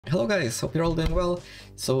Hello guys, hope you're all doing well.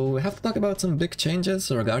 So we have to talk about some big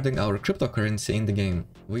changes regarding our cryptocurrency in the game.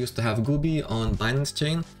 We used to have GUBI on Binance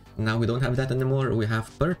chain, now we don't have that anymore, we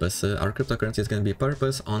have PRPS. Our cryptocurrency is going to be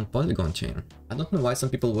PRPS on Polygon chain. I don't know why some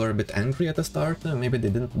people were a bit angry at the start, maybe they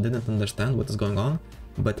didn't understand what is going on.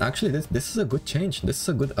 But actually this is a good change, this is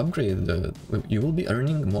a good upgrade, you will be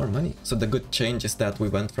earning more money. So the good change is that we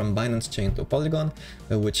went from Binance chain to Polygon,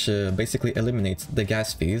 which basically eliminates the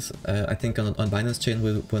gas fees. I think on Binance chain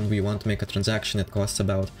when we want to make a transaction it costs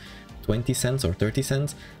about 20 cents or 30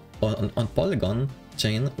 cents. On Polygon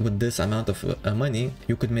chain, with this amount of money,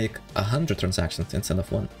 you could make 100 transactions instead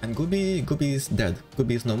of one. And GUBI is dead,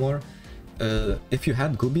 GUBI is no more. If you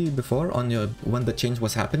had GUBI before when the change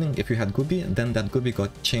was happening, if you had GUBI, then that GUBI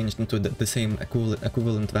got changed into the same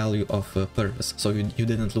equivalent value of PRPS, so you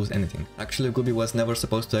didn't lose anything. Actually, GUBI was never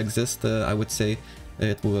supposed to exist. I would say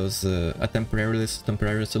it was a temporary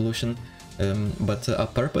solution. But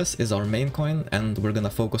PRPS is our main coin, and we're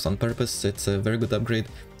gonna focus on PRPS. It's a very good upgrade.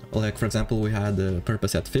 Like, for example, we had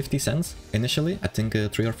PRPS at 50 cents initially, I think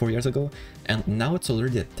 3 or 4 years ago, and now it's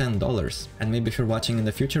already at $10. And maybe if you're watching in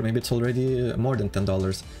the future, maybe it's already more than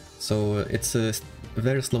 $10. So it's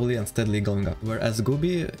very slowly and steadily going up. Whereas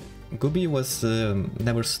GUBI was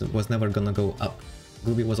never gonna go up.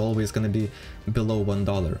 GUBI was always going to be below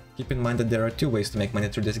 $1. Keep in mind that there are two ways to make money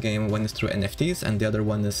through this game. One is through NFTs and the other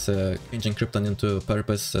one is changing Crypton into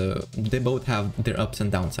PRPS. They both have their ups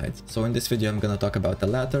and downsides. So in this video I'm going to talk about the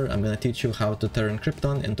latter. I'm going to teach you how to turn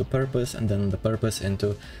Crypton into PRPS and then the PRPS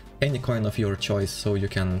into any coin of your choice so you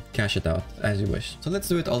can cash it out as you wish. So let's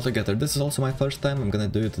do it all together. This is also my first time. I'm going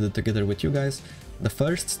to do it together with you guys. The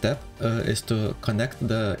first step is to connect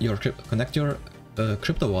your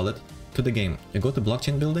crypto wallet to the game. You go to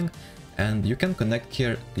blockchain building and you can connect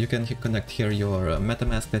here. You can connect here your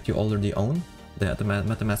MetaMask that you already own, the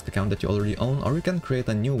MetaMask account that you already own, or you can create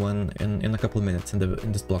a new one in a couple of minutes in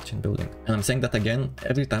this blockchain building. And I'm saying that again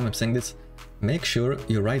every time I'm saying this. Make sure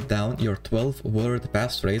you write down your 12-word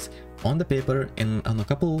passphrase on the paper, on a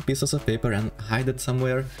couple pieces of paper, and hide it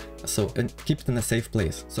somewhere, and keep it in a safe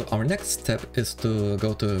place. So our next step is to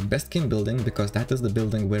go to best game building, because that is the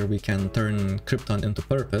building where we can turn Crypton into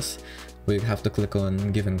PRPS. We have to click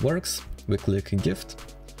on giving works, we click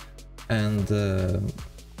gift, and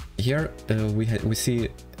here we see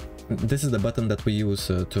this is the button that we use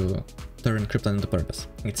to turn Crypton into PRPS.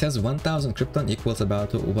 It says 1000 Crypton equals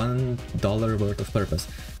about $1 worth of PRPS.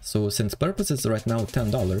 So since PRPS is right now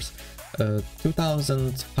 $10,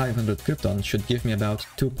 2500 Crypton should give me about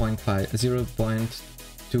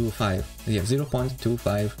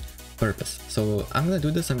 0.25 PRPS. So I'm gonna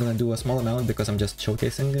do this. I'm gonna do a small amount because I'm just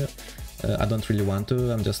showcasing it. I don't really want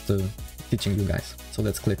to, I'm just teaching you guys. So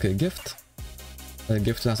let's click gift.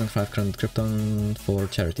 Gift 2500 Crypton for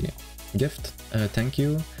charity. Gift, thank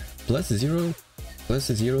you. Plus 0.25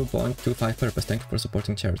 PRPS. Thank you for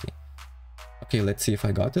supporting charity. Okay, let's see if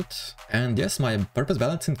I got it. And yes, my PRPS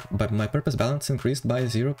balance increased by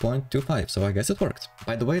 0.25, so I guess it worked.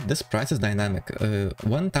 By the way, this price is dynamic.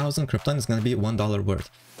 1000 Crypton is gonna be $1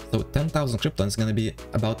 worth. So 10,000 Crypton is gonna be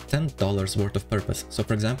about $10 worth of PRPS. So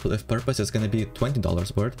for example, if PRPS is gonna be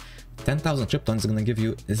 $20 worth, 10,000 Crypton is gonna give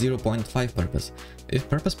you 0.5 PRPS. If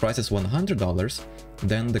PRPS price is $100,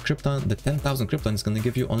 then the 10,000 Crypton is gonna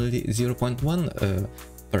give you only 0.1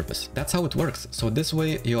 PRPS. That's how it works. So this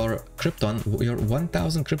way your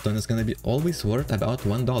 1000 Crypton is gonna be always worth about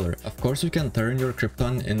 $1. Of course, you can turn your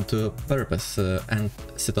Crypton into PRPS and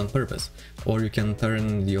sit on PRPS, or you can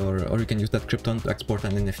use that Crypton to export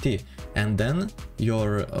an NFT, and then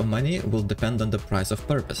your money will depend on the price of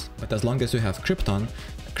PRPS. But as long as you have Crypton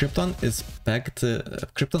price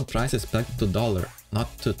is pegged to dollar,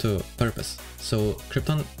 not to PRPS. So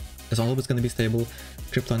Crypton is always going to be stable.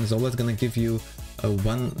 Crypton is always going to give you a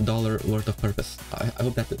 $1 worth of PRPS. I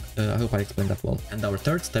hope I explained that well. And our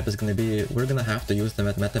third step is going to be, we're going to have to use the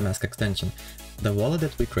MetaMask extension. The wallet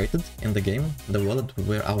that we created in the game, the wallet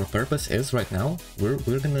where our PRPS is right now, we're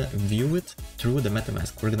going to view it through the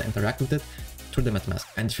MetaMask. We're going to interact with it through the MetaMask.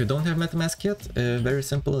 And if you don't have MetaMask yet, very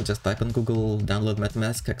simple, just type in Google download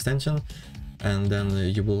MetaMask extension, and then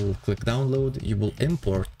you will click download. You will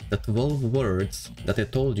import the 12 words that I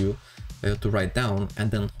told you to write down,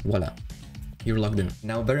 and then voila, you're logged in.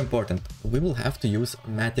 Now, very important, we will have to use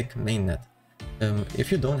Matic mainnet.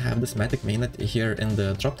 If you don't have this Matic mainnet here in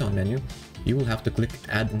the drop-down menu, you will have to click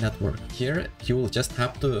add network. Here you will just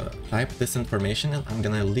have to type this information, and I'm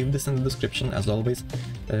gonna leave this in the description as always.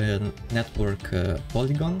 Network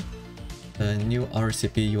Polygon, new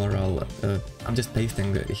RCP URL. I'm just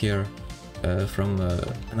pasting here from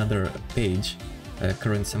another page,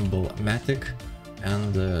 current symbol Matic,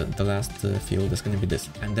 and the last field is going to be this.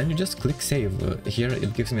 And then you just click save. Here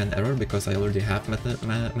it gives me an error because I already have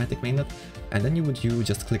Matic mainnet, and then you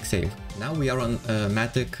just click save. Now we are on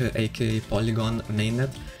Matic aka Polygon mainnet.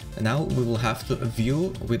 Now we will have to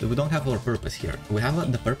view, we don't have our purpose here. We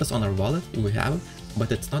have the purpose on our wallet,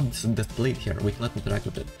 but it's not displayed here. We cannot interact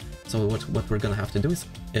with it. So what we're gonna have to do is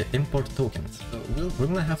import tokens. So we're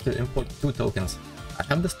gonna have to import 2 tokens. I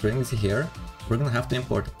have the strings here. We're gonna have to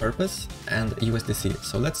import purpose and USDC.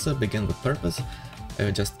 So let's begin with purpose.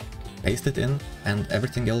 Just paste it in, and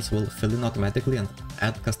everything else will fill in automatically, and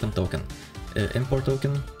add custom token. Import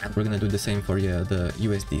token, and we're gonna do the same for the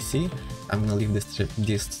USDC. I'm gonna leave these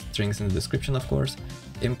strings in the description, of course.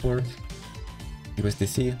 Import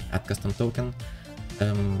USDC, add custom token,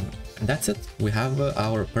 and that's it. We have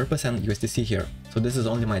our purpose and USDC here. So this is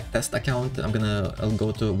only my test account. I'll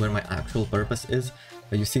go to where my actual purpose is.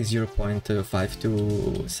 You see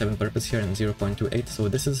 0.527 purpose here and 0.28, so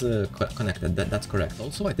this is connected. That's correct.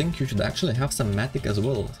 Also, I think you should actually have some Matic as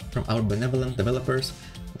well from our benevolent developers.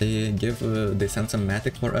 They send some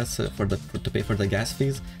Matic for us to pay for the gas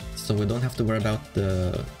fees, so we don't have to worry about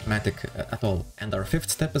the Matic at all. And our 5th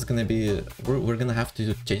step is gonna be we're gonna have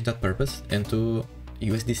to change that purpose into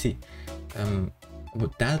USDC.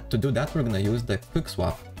 To do that, we're gonna use the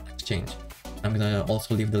Quickswap exchange. I'm gonna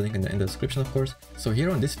also leave the link in the description, of course. So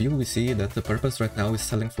here on this view, we see that the purpose right now is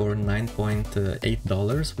selling for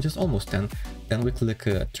 $9.8, which is almost 10. Then we click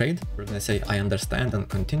trade. We're gonna say I understand and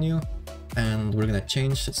continue, and we're gonna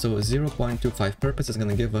change. So 0.25 purpose is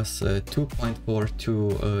gonna give us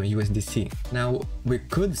 2.42 USDC. Now we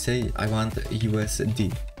could say I want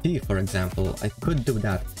USDT, for example. I could do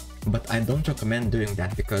that, but I don't recommend doing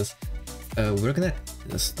that because we're gonna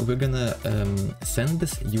send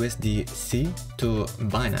this USDC to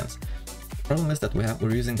Binance. The problem is that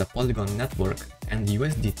we're using the Polygon network, and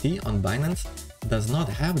USDT on Binance does not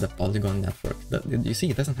have the Polygon network. You see,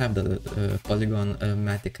 it doesn't have the Polygon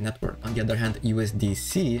Matic network. On the other hand,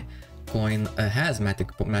 USDC coin has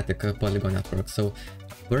Matic Polygon network. So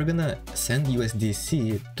we're gonna send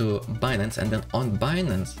USDC to Binance, and then on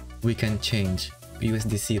Binance we can change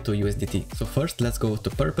USDC to USDT. So first, let's go to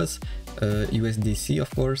purpose, USDC,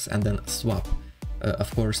 of course, and then swap.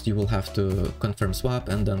 Of course, you will have to confirm swap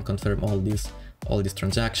and then confirm all these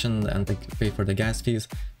transactions and pay for the gas fees.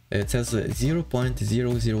 It says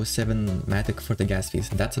 0.007 Matic for the gas fees.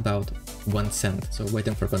 That's about 1 cent. So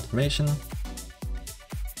waiting for confirmation.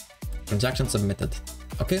 Transaction submitted.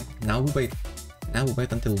 Okay, now we wait. Now we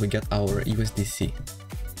wait until we get our USDC.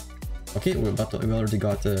 Okay, we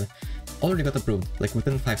already got approved, like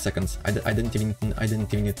within 5 seconds. I didn't even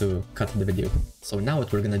need to cut the video. So now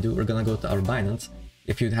what we're gonna do, we're gonna go to our Binance.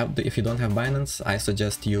 If you don't have Binance, I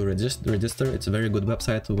suggest you register. It's a very good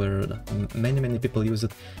website where many people use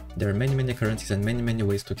it. There are many currencies and many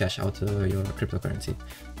ways to cash out your cryptocurrency.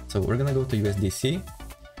 So we're gonna go to USDC,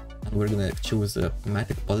 and we're gonna choose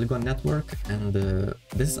Matic Polygon network, and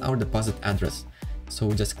this is our deposit address. So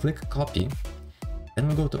we just click copy, then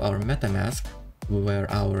we go to our MetaMask, where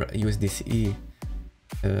our USDC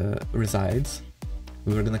resides.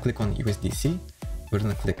 We're gonna click on USDC, we're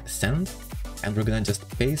gonna click send, and we're gonna just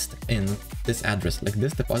paste in this address, like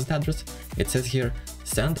this deposit address. It says here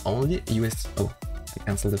send only I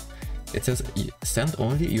canceled it. It says send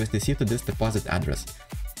only USDC to this deposit address.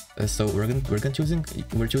 So we're choosing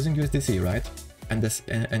USDC, right? And this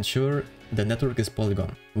ensure the network is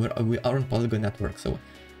Polygon. We are on Polygon network, so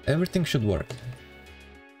everything should work.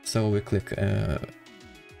 So we click,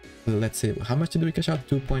 let's see, how much did we cash out?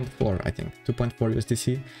 2.4, I think, 2.4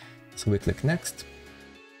 USDC. So we click next.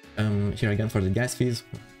 Here again for the gas fees,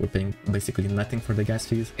 we're paying basically nothing for the gas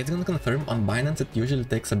fees. It's gonna confirm on Binance. It usually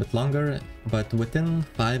takes a bit longer, but within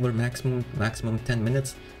 5 or maximum 10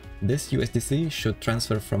 minutes, this USDC should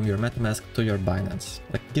transfer from your MetaMask to your Binance.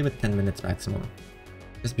 Like, give it 10 minutes maximum.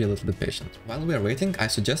 Just be a little bit patient. While we are waiting, I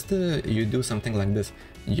suggest you do something like this.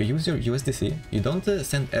 You use your USDC, you don't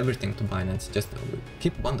send everything to Binance, just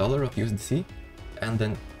keep $1 of USDC and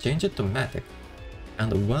then change it to Matic.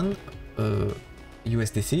 And 1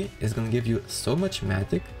 USDC is going to give you so much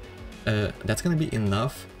Matic, that's going to be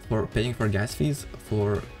enough for paying for gas fees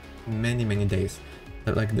for many days.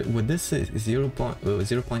 Like with this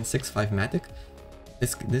 0.65 Matic,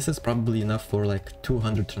 this is probably enough for like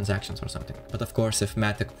 200 transactions or something. But of course, if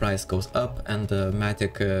Matic price goes up and the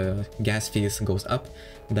Matic gas fees goes up,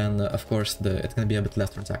 then of course it's gonna be a bit less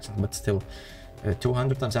transactions. But still,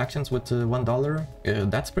 200 transactions with $1,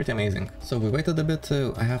 that's pretty amazing. So we waited a bit.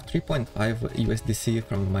 I have 3.5 USDC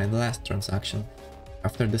from my last transaction.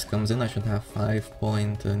 After this comes in, I should have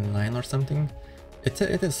 5.9 or something. It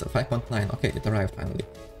is 5.9. Okay, it arrived finally.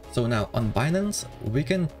 So now on Binance, we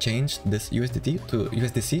can change this USDT to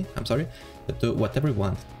USDC, I'm sorry, to whatever we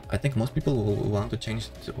want. I think most people will want to change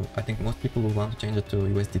it to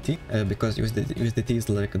USDT because USDT is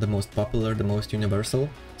like the most popular, the most universal.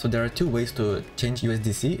 So there are two ways to change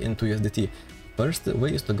USDC into USDT. First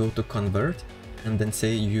way is to go to convert and then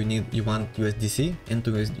say you want USDC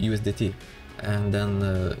into USDT. And then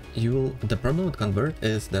the problem with convert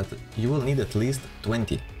is that you will need at least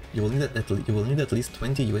 20. You will need at least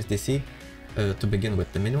 20 USDC to begin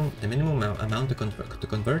with. The minimum amount to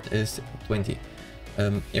convert is 20.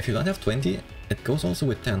 If you don't have 20, it goes also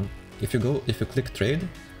with 10. If you click trade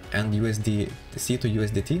and USDC to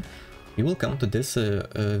USDT, you will come to this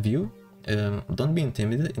view. Don't be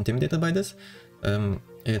intimidated by this.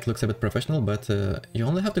 It looks a bit professional, but you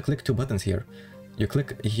only have to click two buttons here. You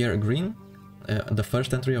click here green, the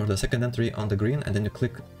first entry or the second entry on the green, and then you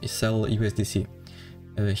click sell USDC.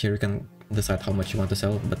 Here you can decide how much you want to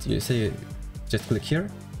sell, but you say just click here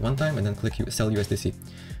one time and then click sell USDC.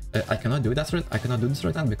 I cannot do this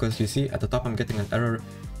right now because you see at the top I'm getting an error.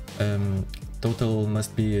 Total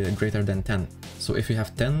must be greater than 10. So if you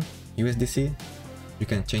have 10 USDC, you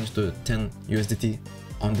can change to 10 USDT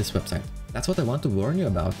on this website. That's what I want to warn you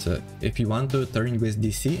about. If you want to turn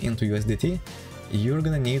USDC into USDT, you're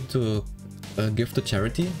gonna need to give to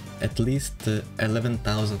charity at least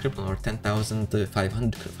 11,000 Crypton or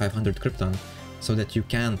 10,500 Crypton so that you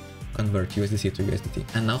can convert USDC to USDT.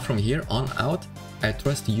 And now from here on out, I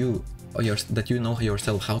trust you that you know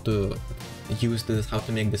yourself how to use this, how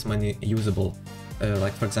to make this money usable.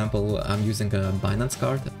 Like for example, I'm using a Binance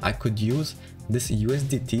card. I could use this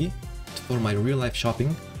USDT for my real life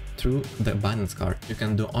shopping through the Binance card. You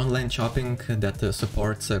can do online shopping that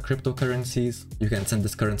supports cryptocurrencies. You can send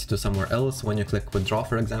this currency to somewhere else. When you click withdraw,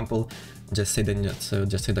 for example, just say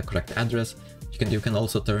the correct address. You can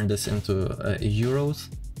also turn this into euros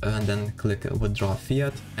and then click withdraw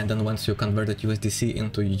fiat. And then once you converted USDC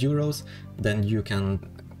into euros, then you can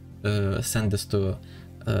send this to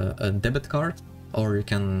a debit card, or you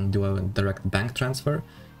can do a direct bank transfer.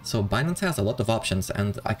 So Binance has a lot of options,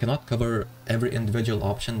 and I cannot cover every individual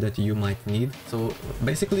option that you might need. So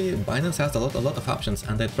basically Binance has a lot of options,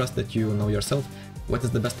 and I trust that you know yourself what is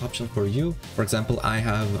the best option for you. For example, I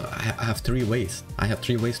have three ways. I have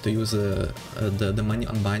three ways to use the money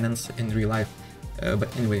on Binance in real life. But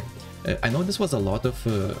anyway, I know this was a lot of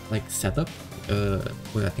like setup.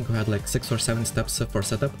 I think we had like 6 or 7 steps for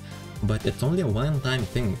setup, but it's only a one-time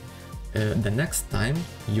thing. The next time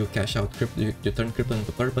you cash out crypto, you turn crypto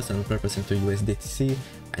into purpose and purpose into USDC,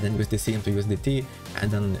 and then USDC into USDT,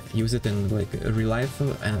 and then use it in like real life.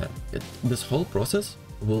 This whole process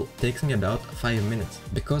will take me about 5 minutes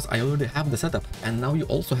because I already have the setup, and now you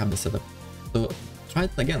also have the setup. So try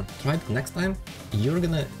it again. Try it next time. You're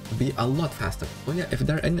gonna be a lot faster. So yeah, if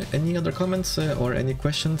there are any other comments or any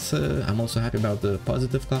questions, I'm also happy about the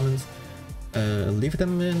positive comments. Leave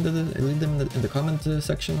them in the comment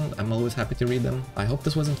section. I'm always happy to read them. I hope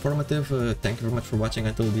this was informative. Thank you very much for watching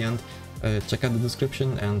until the end. Check out the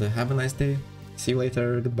description and have a nice day. See you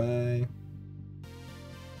later. Goodbye.